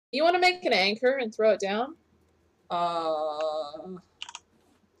You want to make an anchor and throw it down?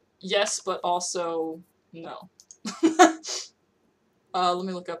 Yes, but also no. Let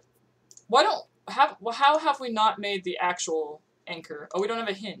me look up. How have we not made the actual anchor? Oh, we don't have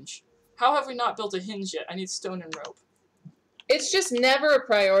a hinge. How have we not built a hinge yet? I need stone and rope. It's just never a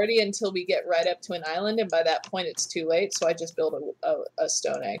priority until we get right up to an island, and by that point it's too late, so I just build a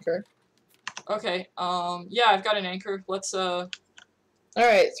stone anchor. Okay, yeah, I've got an anchor. Let's,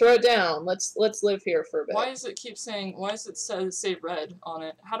 Alright, throw it down. Let's live here for a bit. Why does it keep saying, why does it say red on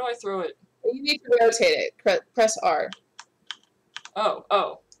it? How do I throw it? You need to rotate it. Press R.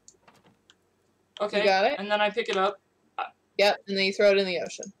 Oh. Okay, you got it? And then I pick it up. Yep, and then you throw it in the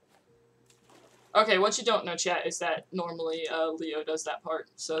ocean. Okay, what you don't know, chat, is that normally Leo does that part.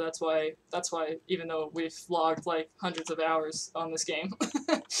 So that's why even though we've logged like hundreds of hours on this game,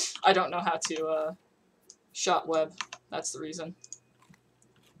 I don't know how to shot web. That's the reason.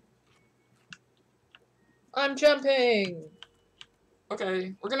 I'm jumping!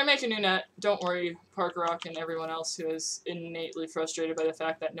 Okay, we're gonna make a new net. Don't worry, Park Rock and everyone else who is innately frustrated by the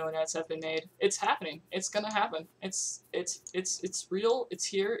fact that no nets have been made. It's happening. It's gonna happen. It's real. It's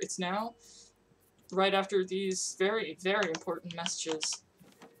here. It's now. Right after these very, very important messages,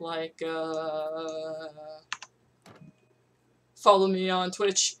 like follow me on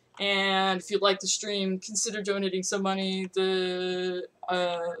Twitch, and if you'd like to stream, consider donating some money. The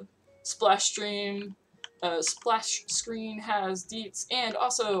splash screen has deets, and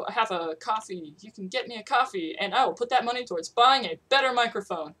also I have a KoFi. You can get me a KoFi, and I will put that money towards buying a better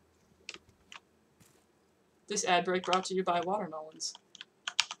microphone. This ad break brought to you by watermelons.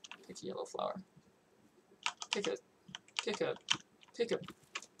 Pick a yellow flower. Pick a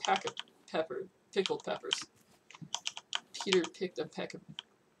pack of pickled peppers. Peter picked a peck of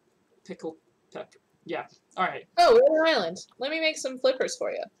pickled pepper. Yeah, alright. Oh, we're on an island. Let me make some flippers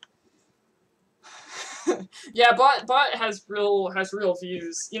for you. Yeah, bot has real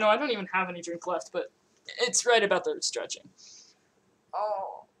views. You know, I don't even have any drink left, but it's right about the stretching.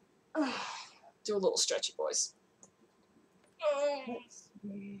 Oh. Do a little stretchy, boys. Oh.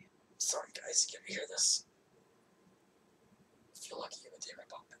 Sorry, guys, you can hear this. If you're lucky, you can take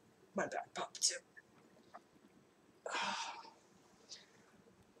my back pop too.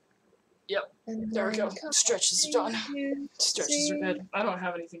 Yep, there we go. Stretches are done. Stretches are good. I don't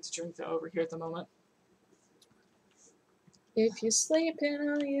have anything to drink though over here at the moment. If you're sleeping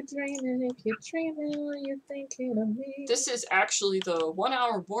or you're dreaming, if you're dreaming or you're thinking of me. This is actually the 1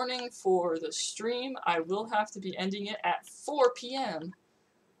 hour warning for the stream. I will have to be ending it at 4 p.m.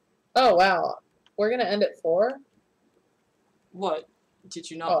 Oh wow, we're gonna end at 4? What? Did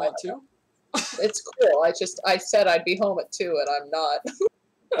you not want to? It's cool. I said I'd be home at 2 and I'm not.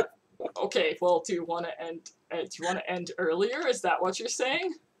 Okay, well, do you want to end earlier? Is that what you're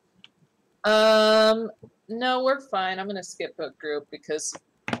saying? No, we're fine. I'm gonna skip book group because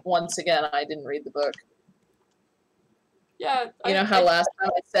once again I didn't read the book. Yeah. You know how last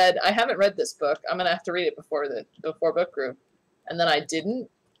time I said I haven't read this book. I'm gonna have to read it before book group, and then I didn't.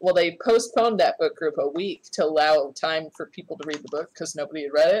 Well, they postponed that book group a week to allow time for people to read the book because nobody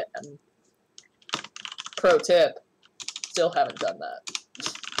had read it. And pro tip, still haven't done that.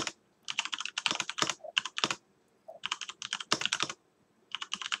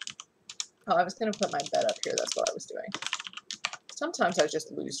 Oh, I was going to put my bed up here. That's what I was doing. Sometimes I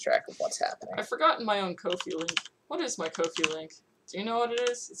just lose track of what's happening. I've forgotten my own KoFi link. What is my KoFi link? Do you know what it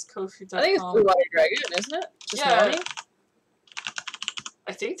is? It's KoFi.com. I think it's bluewaterdragoon, isn't it? Just yeah. Melanie?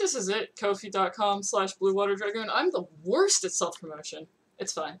 I think this is it. KoFi.com/bluewaterdragoon. I'm the worst at self-promotion.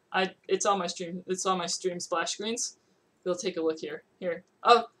 It's fine. It's on my stream. It's on my stream splash screens. We'll take a look here. Here.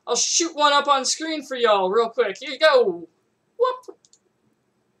 I'll shoot one up on screen for y'all real quick. Here you go. Whoop.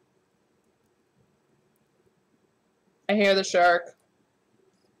 I hear the shark.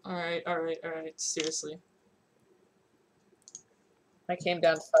 Alright. Seriously. I came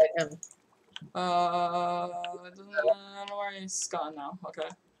down to fight him. Don't worry, it's gone now. Okay.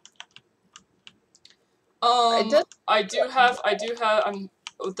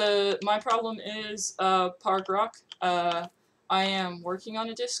 My problem is, Park Rock. I am working on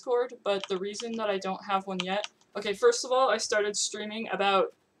a Discord, but the reason that I don't have one yet. Okay, first of all, I started streaming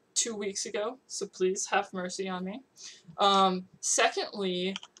about 2 weeks ago, so please have mercy on me.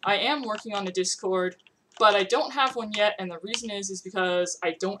 Secondly, I am working on a Discord, but I don't have one yet, and the reason is because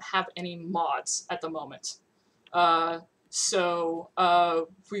I don't have any mods at the moment. So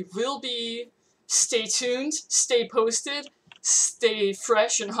we will be, stay tuned, stay posted, stay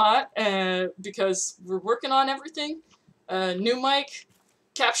fresh and hot, because we're working on everything. New mic,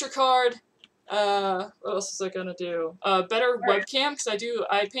 capture card, What else was I gonna do? Better webcam, because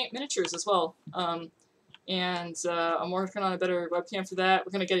I paint miniatures as well. And I'm working on a better webcam for that.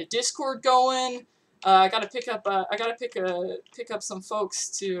 We're gonna get a Discord going. I gotta pick up some folks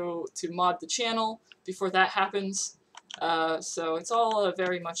to mod the channel before that happens. So it's all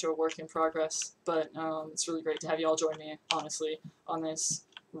very much a work in progress, but it's really great to have you all join me, honestly, on this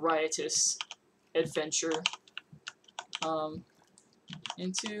riotous adventure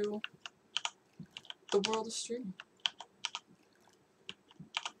into the world of streaming.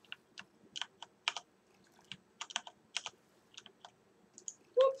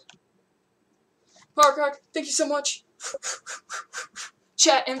 Parkrok, thank you so much.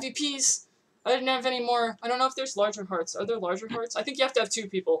 Chat MVPs. I didn't have any more. I don't know if there's larger hearts. Are there larger hearts? I think you have to have 2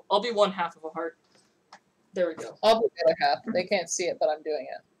 people. I'll be one half of a heart. There we go. I'll be the other half. They can't see it, but I'm doing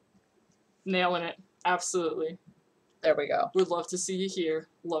it. Nailing it. Absolutely. There we go. Would love to see you here.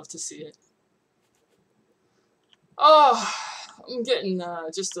 Love to see it. Oh, I'm getting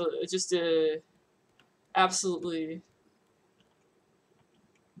just a absolutely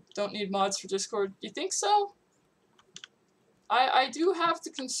don't need mods for Discord. You think so? I do have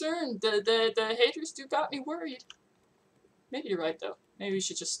the concern. The haters do got me worried. Maybe you're right though. Maybe we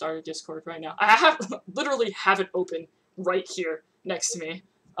should just start a Discord right now. I literally have it open right here next to me.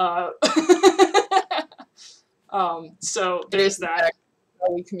 So there's that.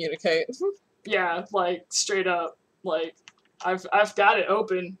 How we communicate. Yeah, like straight up. Like I've got it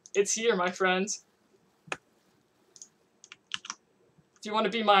open. It's here, my friend. If you want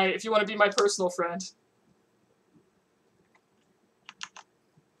to be my personal friend.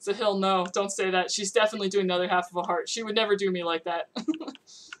 It's a hill, no, don't say that. She's definitely doing the other half of a heart. She would never do me like that.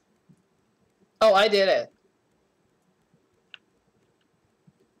 Oh, I did it.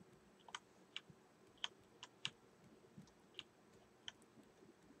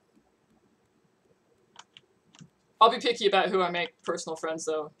 I'll be picky about who I make personal friends,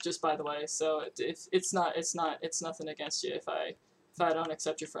 though. Just by the way, so it's nothing against you if I don't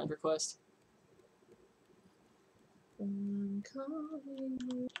accept your friend request.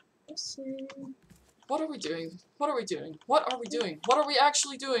 What are we doing? What are we doing? What are we doing? What are we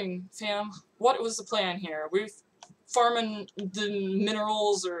actually doing, fam? What was the plan here? Are we farming the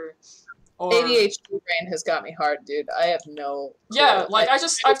minerals or ADHD brain has got me hard, dude. I have no clue. Yeah, like I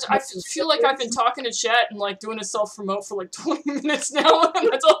feel like I've been talking to chat and like doing a self-promote for like 20 minutes now and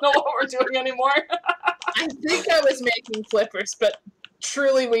I don't know what we're doing anymore. I think I was making flippers, but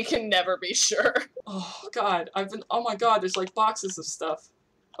truly we can never be sure. Oh god, oh my god, there's like boxes of stuff.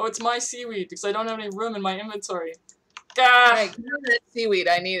 Oh, it's my seaweed because I don't have any room in my inventory. Gah! Alright, give me that seaweed,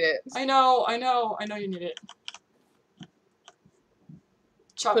 I need it. I know you need it.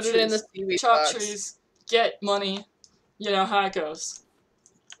 Chop Put trees. it in the seaweed Chop box. trees, get money. You know how it goes.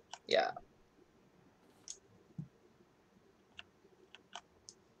 Yeah.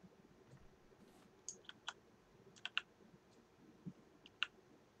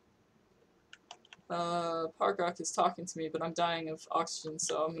 Parkrok is talking to me, but I'm dying of oxygen,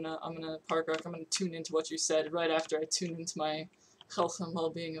 so Parkrok, I'm gonna tune into what you said right after I tune into my health and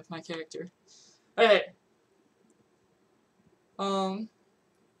well-being of my character. Alright.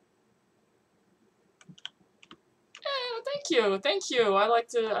 Thank you. I like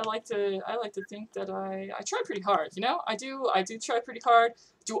to think that I try pretty hard, you know? I do try pretty hard.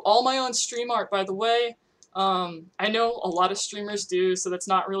 Do all my own stream art, by the way. I know a lot of streamers do, so that's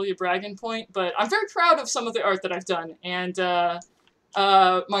not really a bragging point, but I'm very proud of some of the art that I've done, and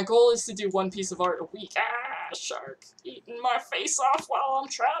my goal is to do 1 piece of art a week. Ah, shark eating my face off while I'm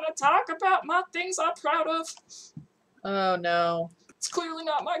trying to talk about my things I'm proud of. Oh no. It's clearly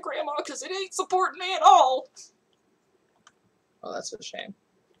not my grandma, because it ain't supporting me at all. Oh, that's a shame.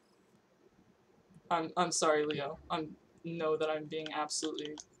 I'm sorry, Leo. Know that I'm being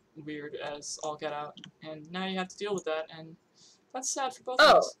absolutely weird as all get out, and now you have to deal with that, and that's sad for both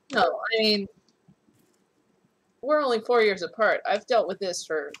of us. Oh, no, I mean, we're only 4 years apart. I've dealt with this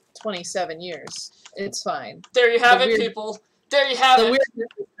for 27 years. It's fine. There you have it, people. There you have it. The weirdness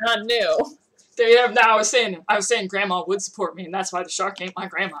is not new. There you have. Now I was saying Grandma would support me, and that's why the shark ain't my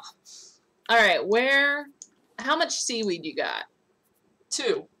grandma. All right, how much seaweed you got?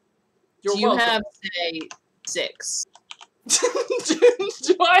 2. You're Do you welcome. have, say, 6?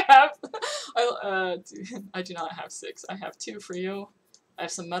 do I have? I do not have 6. I have 2 for you. I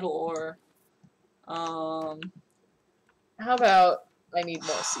have some metal ore. How about I need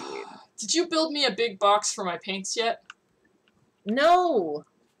more seaweed? Did you build me a big box for my paints yet? No!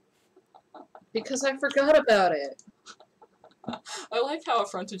 Because I forgot about it. I like how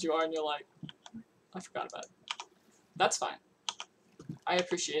affronted you are and you're like, I forgot about it. That's fine. I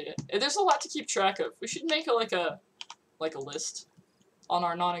appreciate it. There's a lot to keep track of. We should make like a list on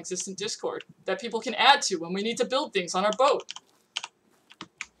our non-existent Discord that people can add to when we need to build things on our boat.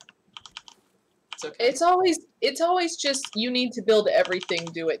 It's okay. It's always just you need to build everything,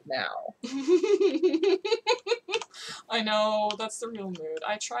 do it now. I know, that's the real mood.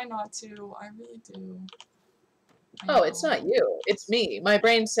 I try not to. I really do. Oh, it's not you. It's me. My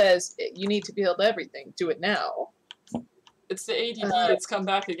brain says you need to build everything, do it now. It's the ADD that's come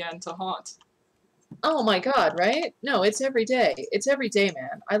back again to haunt. Oh my god, right? No, it's every day. It's every day,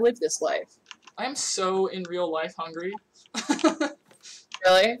 man. I live this life. I'm so in real life hungry.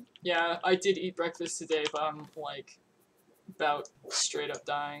 Really? Yeah, I did eat breakfast today, but I'm, like, about straight up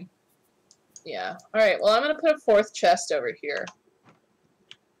dying. Yeah. Alright, well, I'm gonna put a 4th chest over here.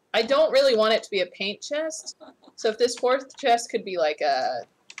 I don't really want it to be a paint chest, so if this 4th chest could be, like, a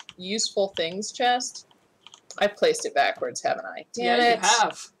useful things chest... I've placed it backwards, haven't I? Damn it. Yeah, you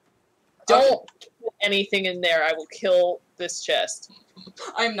have. Don't put anything in there. I will kill this chest.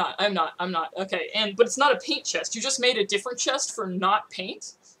 I'm not. Okay, but it's not a paint chest. You just made a different chest for not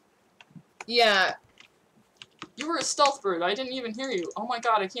paint? Yeah. You were a stealth bird. I didn't even hear you. Oh my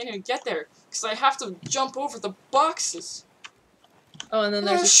god, I can't even get there. Because I have to jump over the boxes. Oh, and then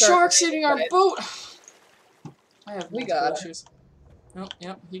there's a shark eating our boat. I have multiple issues. Oh,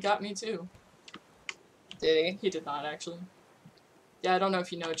 yep, he got me too. Did he? He did not, actually. Yeah, I don't know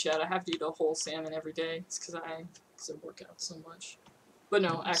if you know, Chad. I have to eat a whole salmon every day. It's because I work out so much. But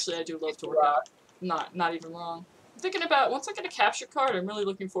no, actually, I do love to work out. Not even wrong. I'm thinking about, once I get a capture card, I'm really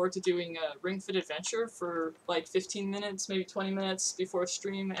looking forward to doing a Ring Fit Adventure for like 15 minutes, maybe 20 minutes before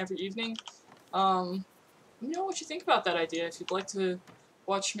stream every evening. Let me know what you think about that idea. If you'd like to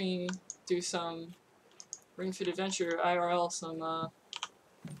watch me do some Ring Fit Adventure IRL,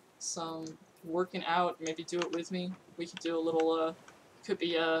 some working out, maybe do it with me. We could do a little, could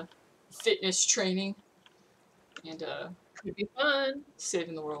be fitness training, and could be fun.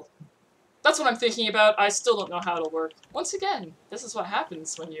 Saving the world. That's what I'm thinking about. I still don't know how it'll work. Once again, this is what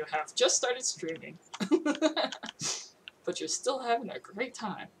happens when you have just started streaming. But you're still having a great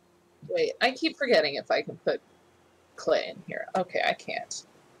time. Wait, I keep forgetting if I can put clay in here. Okay, I can't.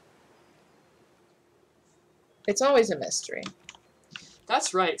 It's always a mystery.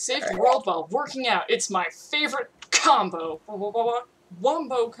 That's right. Save the world while working out. It's my favorite combo.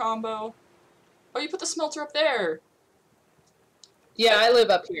 Wombo combo. Oh, you put the smelter up there. Yeah, I live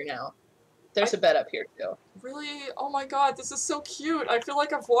up here now. There's a bed up here, too. Really? Oh my god, this is so cute. I feel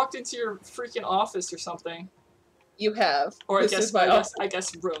like I've walked into your freaking office or something. You have. Or I guess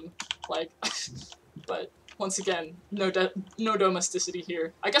room. Like, but once again, no domesticity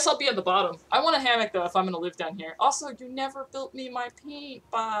here. I guess I'll be at the bottom. I want a hammock, though, if I'm going to live down here. Also, you never built me my paint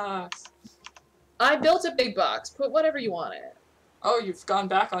box. I built a big box. Put whatever you want in it. Oh, you've gone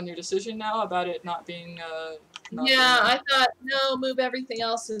back on your decision now about it not being, I thought, no, move everything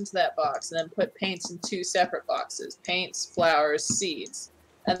else into that box, and then put paints in 2 separate boxes. Paints, flowers, seeds.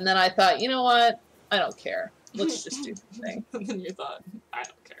 And then I thought, you know what? I don't care. Let's just do the thing. And then you thought, I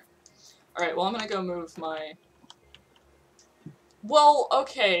don't care. Alright, well, I'm gonna go move my... Well,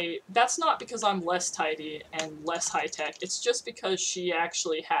 okay, that's not because I'm less tidy and less high-tech. It's just because she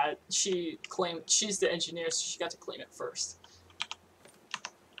actually had... She claimed... She's the engineer, so she got to claim it first.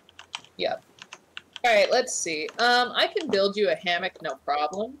 Yep. Alright, let's see. I can build you a hammock, no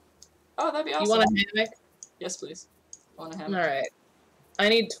problem. Oh, that'd be awesome. You want a hammock? Yes, please. I want a hammock. Alright. I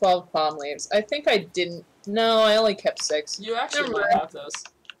need 12 palm leaves. I think I didn't... No, I only kept 6. You actually might have those.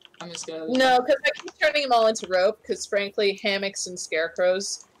 I'm just gonna... No, because I keep turning them all into rope, because frankly, hammocks and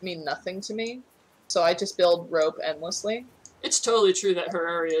scarecrows mean nothing to me. So I just build rope endlessly. It's totally true that her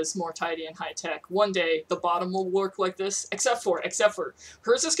area is more tidy and high-tech. One day, the bottom will work like this, except for,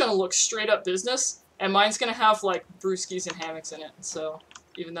 hers is gonna look straight up business, and mine's gonna have, like, brewskis and hammocks in it. So,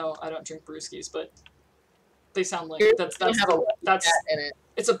 even though I don't drink brewskis, but they sound like, that's in it.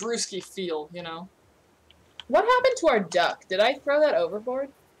 It's a brewski feel, you know? What happened to our duck? Did I throw that overboard?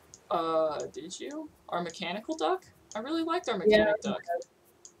 Did you? Our mechanical duck? I really liked our mechanic duck.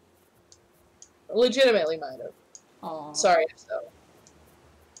 Legitimately might have. Aww. Sorry if so.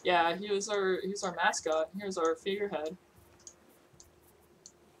 Yeah, he was our mascot. Here's our figurehead.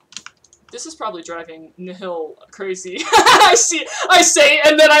 This is probably driving Nihil crazy. I say,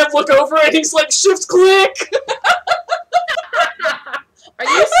 and then I look over and he's like, shift click! Are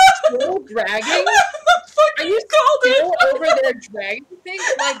you still dragging? Are you still over there dragging things?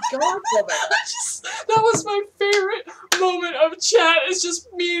 My god, woman. That was my favorite moment of chat, is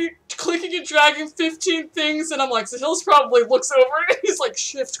just me clicking and dragging 15 things, and I'm like, Sahil's probably looks over and he's like,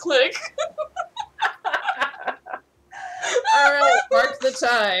 shift click. Alright, mark the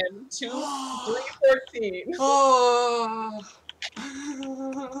time. 3:14. Oh.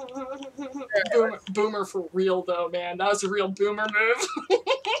 Boomer for real though, man. That was a real boomer move.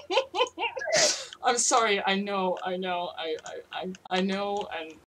 I'm sorry. I know, and